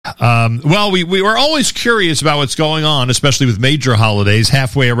Well, we were always curious about what's going on, especially with major holidays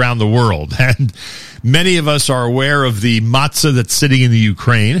halfway around the world. And many of us are aware of the matzah that's sitting in the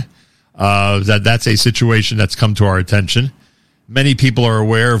Ukraine. That's a situation that's come to our attention. Many people are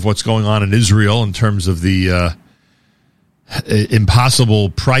aware of what's going on in Israel in terms of the impossible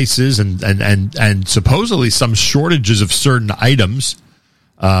prices and supposedly some shortages of certain items,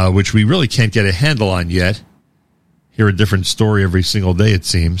 which we really can't get a handle on yet. Hear a different story every single day, it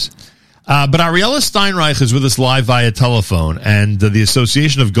seems. But Ariella Steinreich is with us live via telephone, and the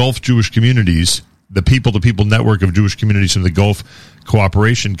Association of Gulf Jewish Communities, the people-to-people network of Jewish communities from the Gulf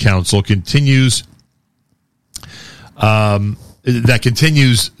Cooperation Council, continues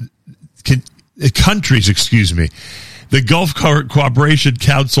countries, excuse me. The Gulf Cooperation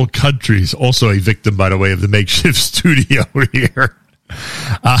Council countries, also a victim, by the way, of the makeshift studio here.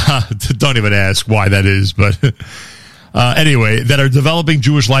 Don't even ask why that is, but anyway, that are developing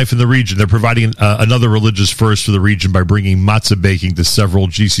Jewish life in the region. They're providing another religious first for the region by bringing matzah baking to several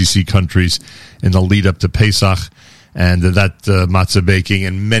GCC countries in the lead up to Pesach. And that matzah baking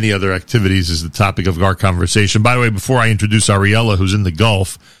and many other activities is the topic of our conversation. By the way, before I introduce Ariella, who's in the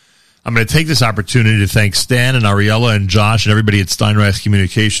Gulf, I'm going to take this opportunity to thank Stan and Ariella and Josh and everybody at Steinreich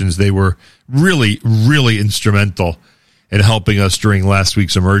Communications. They were really, really instrumental in helping us during last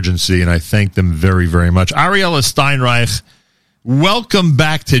week's emergency, and I thank them very, very much. Ariella Steinreich, welcome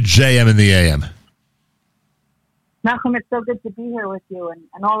back to JM in the AM. Nachum, it's so good to be here with you,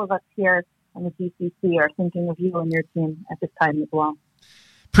 and all of us here on the GCC are thinking of you and your team at this time as well.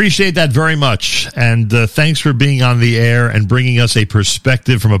 Appreciate that very much, and thanks for being on the air and bringing us a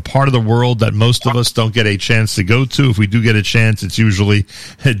perspective from a part of the world that most of us don't get a chance to go to. If we do get a chance, it's usually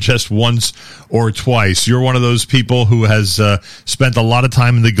just once or twice. You're one of those people who has spent a lot of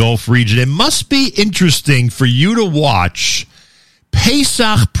time in the Gulf region. It must be interesting for you to watch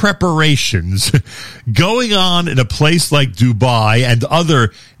Pesach preparations going on in a place like Dubai and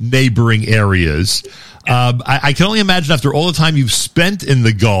other neighboring areas. I can only imagine after all the time you've spent in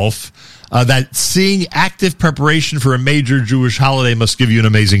the Gulf, that seeing active preparation for a major Jewish holiday must give you an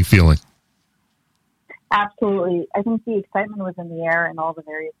amazing feeling. Absolutely. I think the excitement was in the air in all the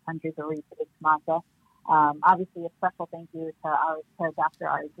various countries that reached matzah. Obviously, a special thank you to Dr.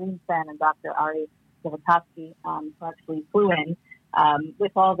 Ari Greenspan and Dr. Ari Zivotofsky, who actually flew in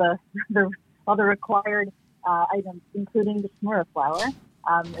with all the required items, including the shmura flour,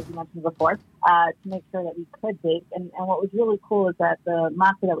 as you mentioned before, to make sure that we could bake. And what was really cool is that the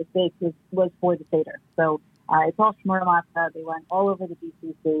matzah that was baked was for the Seder. So it's all shmura matzah. They went all over the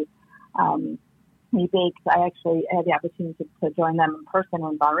GCC. We baked. I actually had the opportunity to join them in person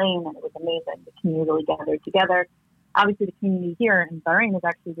in Bahrain, and it was amazing. The community really gathered together. Obviously, the community here in Bahrain has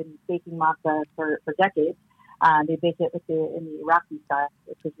actually been baking matzah for decades. They bake it in the Iraqi style,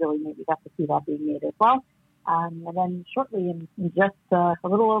 which was really neat. We got to see that being made as well. And then shortly, in just a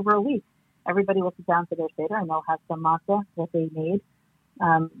little over a week, everybody will sit down for their Seder, and they'll have some matzah that they made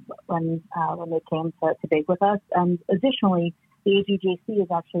when they came to bake with us. And additionally, the AGJC has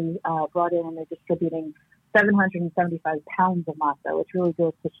actually brought in, and they're distributing 775 pounds of matzah, which really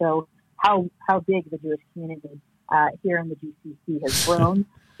goes to show how big the Jewish community here in the GCC has grown.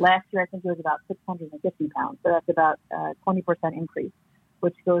 Last year, I think it was about 650 pounds, so that's about a 20% increase,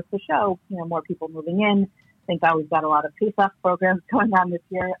 which goes to show, more people moving in. I think we've got a lot of Pesach programs going on this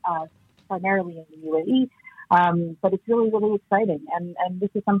year, primarily in the UAE, but it's really, really exciting. And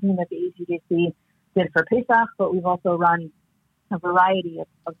this is something that the AGJC did for Pesach, but we've also run a variety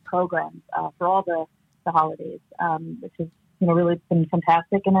of programs for all the holidays, which has really been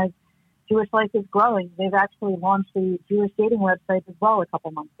fantastic. And as Jewish life is growing, they've actually launched the Jewish dating website as well a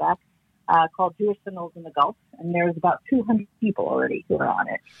couple months back, called Jewish Signals in the Gulf, and there's about 200 people already who are on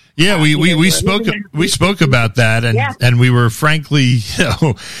it. Yeah, we spoke about that, and we were frankly,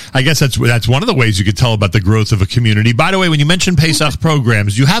 I guess that's one of the ways you could tell about the growth of a community. By the way, when you mention Pesach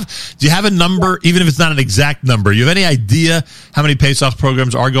programs, do you have a number, even if it's not an exact number? You have any idea how many Pesach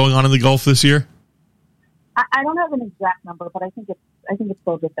programs are going on in the Gulf this year? I don't have an exact number, but I think it's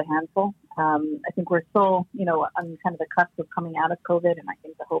still just a handful. I think we're still, on kind of the cusp of coming out of COVID, and I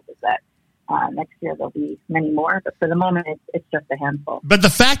think the hope is that next year there'll be many more. But for the moment, it's just a handful. But the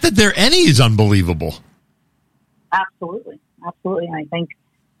fact that there are any is unbelievable. Absolutely. And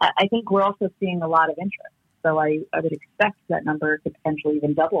I think we're also seeing a lot of interest. So I would expect that number to potentially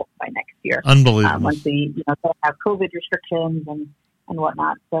even double by next year. Unbelievable. Once we have COVID restrictions and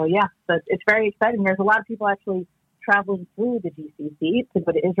whatnot. So yeah, but it's very exciting. There's a lot of people actually traveling through the GCC to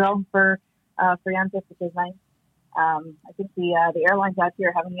go to Israel for Yom Tov, which is nice. I think the airlines out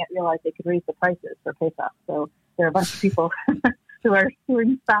here haven't yet realized they could raise the prices for Pesach. So there are a bunch of people who are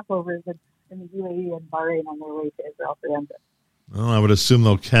doing stopovers in the UAE and Bahrain on their way to Israel for Yom Tov. Well, I would assume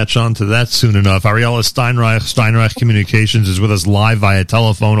they'll catch on to that soon enough. Ariella Steinreich Communications is with us live via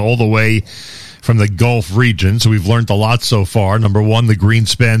telephone all the way from the Gulf region. So we've learned a lot so far. Number one, the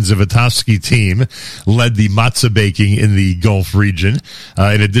Greenspan Zivotofsky team led the matzah baking in the Gulf region.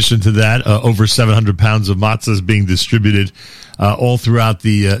 In addition to that, over 700 pounds of matzahs being distributed all throughout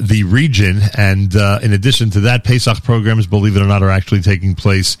the region. And in addition to that, Pesach programs, believe it or not, are actually taking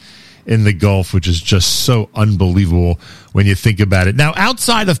place in the Gulf, which is just so unbelievable when you think about it. Now,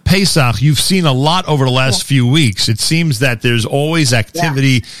 outside of Pesach, you've seen a lot over the last few weeks. It seems that there's always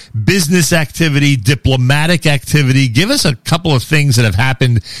activity, business activity, diplomatic activity. Give us a couple of things that have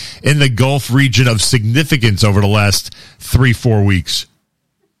happened in the Gulf region of significance over the last 3-4 weeks.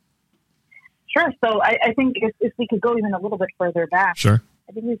 Sure. So I think if we could go even a little bit further back, sure.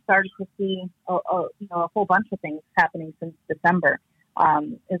 I think we started to see a whole bunch of things happening since December.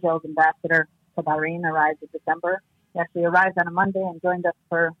 Israel's ambassador to Bahrain arrived in December. He actually arrived on a Monday and joined us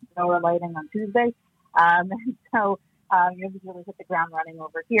for menorah lighting on Tuesday. So he really hit the ground running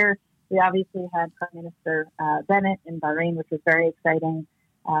over here. We obviously had Prime Minister Bennett in Bahrain, which was very exciting.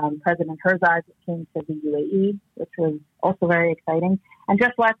 President Herzog came to the UAE, which was also very exciting. And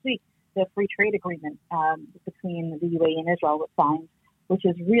just last week, the free trade agreement between the UAE and Israel was signed, which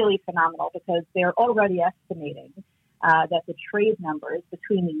is really phenomenal because they're already estimating that the trade numbers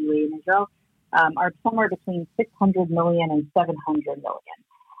between the UAE and Israel are somewhere between 600 million and 700 million.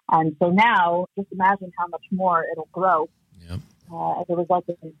 And so now, just imagine how much more it'll grow as a result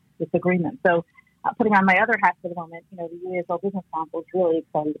of this agreement. So putting on my other hat for the moment, the UAE-Israel Business Council is really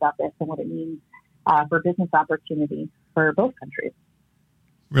excited about this and what it means for business opportunity for both countries.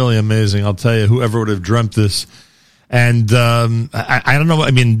 Really amazing. I'll tell you, whoever would have dreamt this. And I don't know.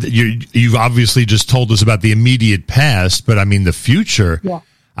 I mean, you've obviously just told us about the immediate past, but I mean, the future. Yeah.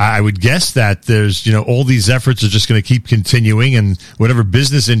 I would guess that there's, all these efforts are just going to keep continuing, and whatever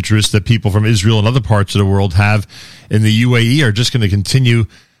business interests that people from Israel and other parts of the world have in the UAE are just going to continue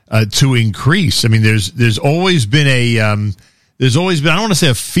to increase. I mean, there's always been I don't want to say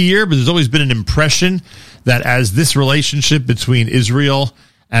a fear, but there's always been an impression that as this relationship between Israel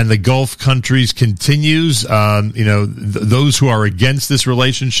and the Gulf countries continues, those who are against this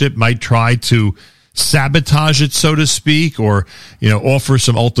relationship might try to sabotage it, so to speak, or, offer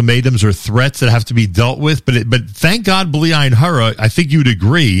some ultimatums or threats that have to be dealt with. But thank God, B'li Ayin Hara, I think you'd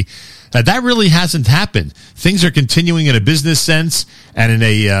agree that really hasn't happened. Things are continuing in a business sense and in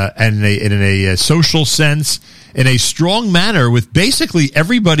a social sense, in a strong manner, with basically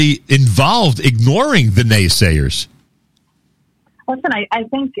everybody involved ignoring the naysayers. Listen, I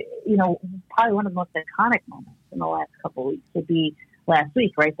think, probably one of the most iconic moments in the last couple of weeks would be last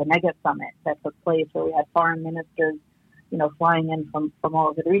week, right? The mega summit that took place where we had foreign ministers, flying in from all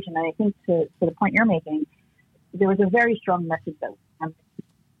over the region. And I think to the point you're making, there was a very strong message that was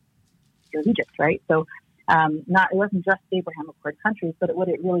to Egypt, right? So it wasn't just Abraham Accord countries, but what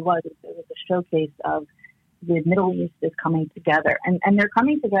it really was, it was a showcase of the Middle East is coming together. And they're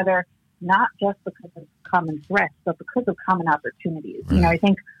coming together not just because of common threats, but because of common opportunities. Right. I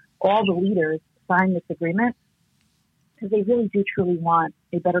think all the leaders signed this agreement because they really do truly want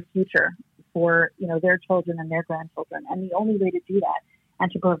a better future for, their children and their grandchildren. And the only way to do that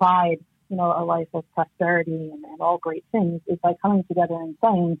and to provide, a life of prosperity and all great things is by coming together and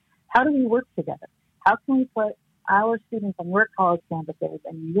saying, how do we work together? How can we put our students on your college campuses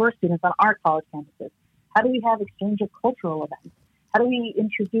and your students on our college campuses? How do we have exchange of cultural events? How do we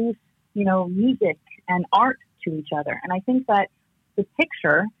introduce music and art to each other? And I think that the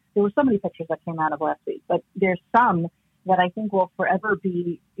picture, there were so many pictures that came out of last week, but there's some that I think will forever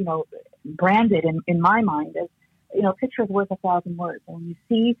be, branded in my mind as, pictures worth 1,000 words. And when you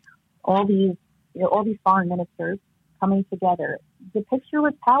see all these foreign ministers coming together, the picture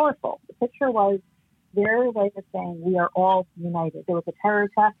was powerful. The picture was their way of saying we are all united. There was a terror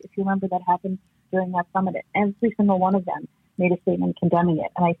attack, if you remember, that happened during that summit. Every single one of them made a statement condemning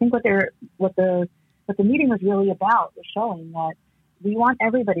it. And I think what the meeting was really about was showing that we want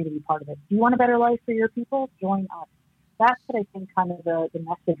everybody to be part of it. Do you want a better life for your people? Join us. That's what I think kind of the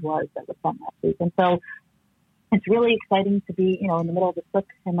message was that was sent last week. And so it's really exciting to be, in the middle of the souk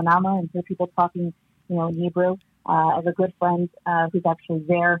in Manama and hear people talking, in Hebrew. I have a good friend who's actually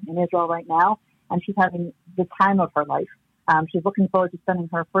there in Israel right now, and she's having the time of her life. She's looking forward to spending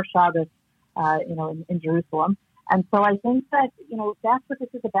her first Shabbos, in Jerusalem. And so I think that, that's what this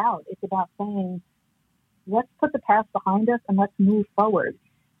is about. It's about saying, let's put the past behind us and let's move forward.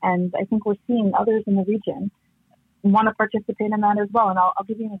 And I think we're seeing others in the region want to participate in that as well. And I'll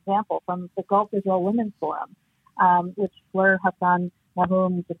give you an example from the Gulf Israel Women's Forum. which Fleur Hassan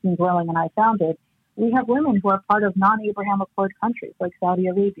Nahum, Justine Dwelling, and I founded, we have women who are part of non-Abraham Accord countries like Saudi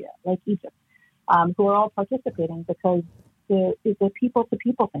Arabia, like Egypt, who are all participating because it's a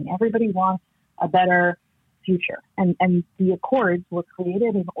people-to-people thing. Everybody wants a better future. And the accords were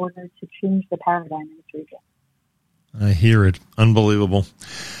created in order to change the paradigm in this region. I hear it. Unbelievable.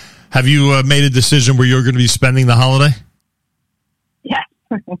 Have you made a decision where you're going to be spending the holiday? Yes.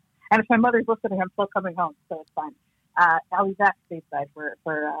 And if my mother's listening, I'm still coming home, so it's fine. I'll be back stateside for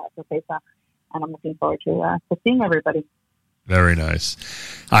Pesach, and I'm looking forward to seeing everybody. Very nice.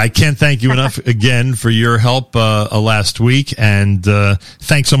 I can't thank you enough again for your help last week, and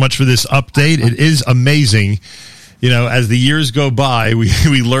thanks so much for this update. It is amazing. You know, as the years go by,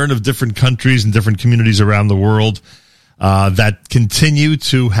 we learn of different countries and different communities around the world that continue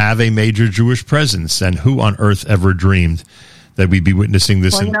to have a major Jewish presence. And who on earth ever dreamed that we'd be witnessing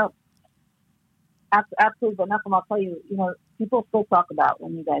this? Well, absolutely. But Nachum, I'll tell you, people still talk about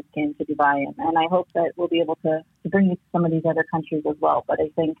when you guys came to Dubai, and I hope that we'll be able to bring you to some of these other countries as well. But I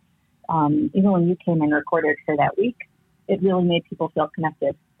think even when you came and recorded for that week, it really made people feel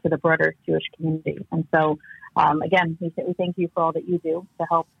connected to the broader Jewish community. And so, again, we thank you for all that you do to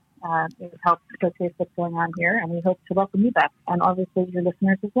help showcase what's going on here, and we hope to welcome you back, and obviously your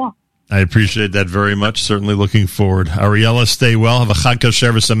listeners as well. I appreciate that very much. Certainly looking forward. Ariella, stay well. Have a Chag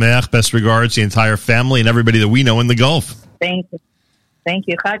Kasher v'Sameach. Best regards to the entire family and everybody that we know in the Gulf. Thank you.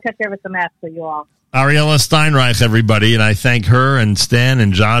 Chag Kasher v'Sameach to you all. Ariella Steinreich, everybody, and I thank her and Stan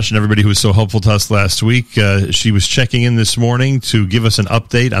and Josh and everybody who was so helpful to us last week. She was checking in this morning to give us an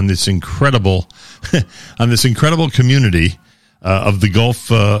update on this incredible, community of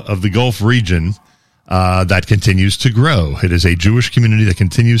the Gulf region. That continues to grow. It is a Jewish community that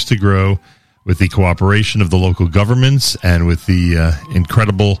continues to grow with the cooperation of the local governments and with the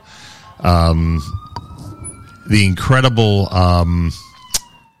incredible,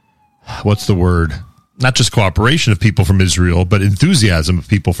 what's the word? Not just cooperation of people from Israel, but enthusiasm of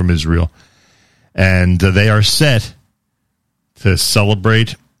people from Israel. And they are set to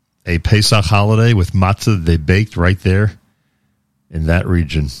celebrate a Pesach holiday with matzah that they baked right there in that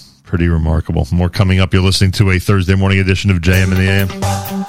region. Pretty remarkable. More coming up. You're listening to a Thursday morning edition of JM in the AM.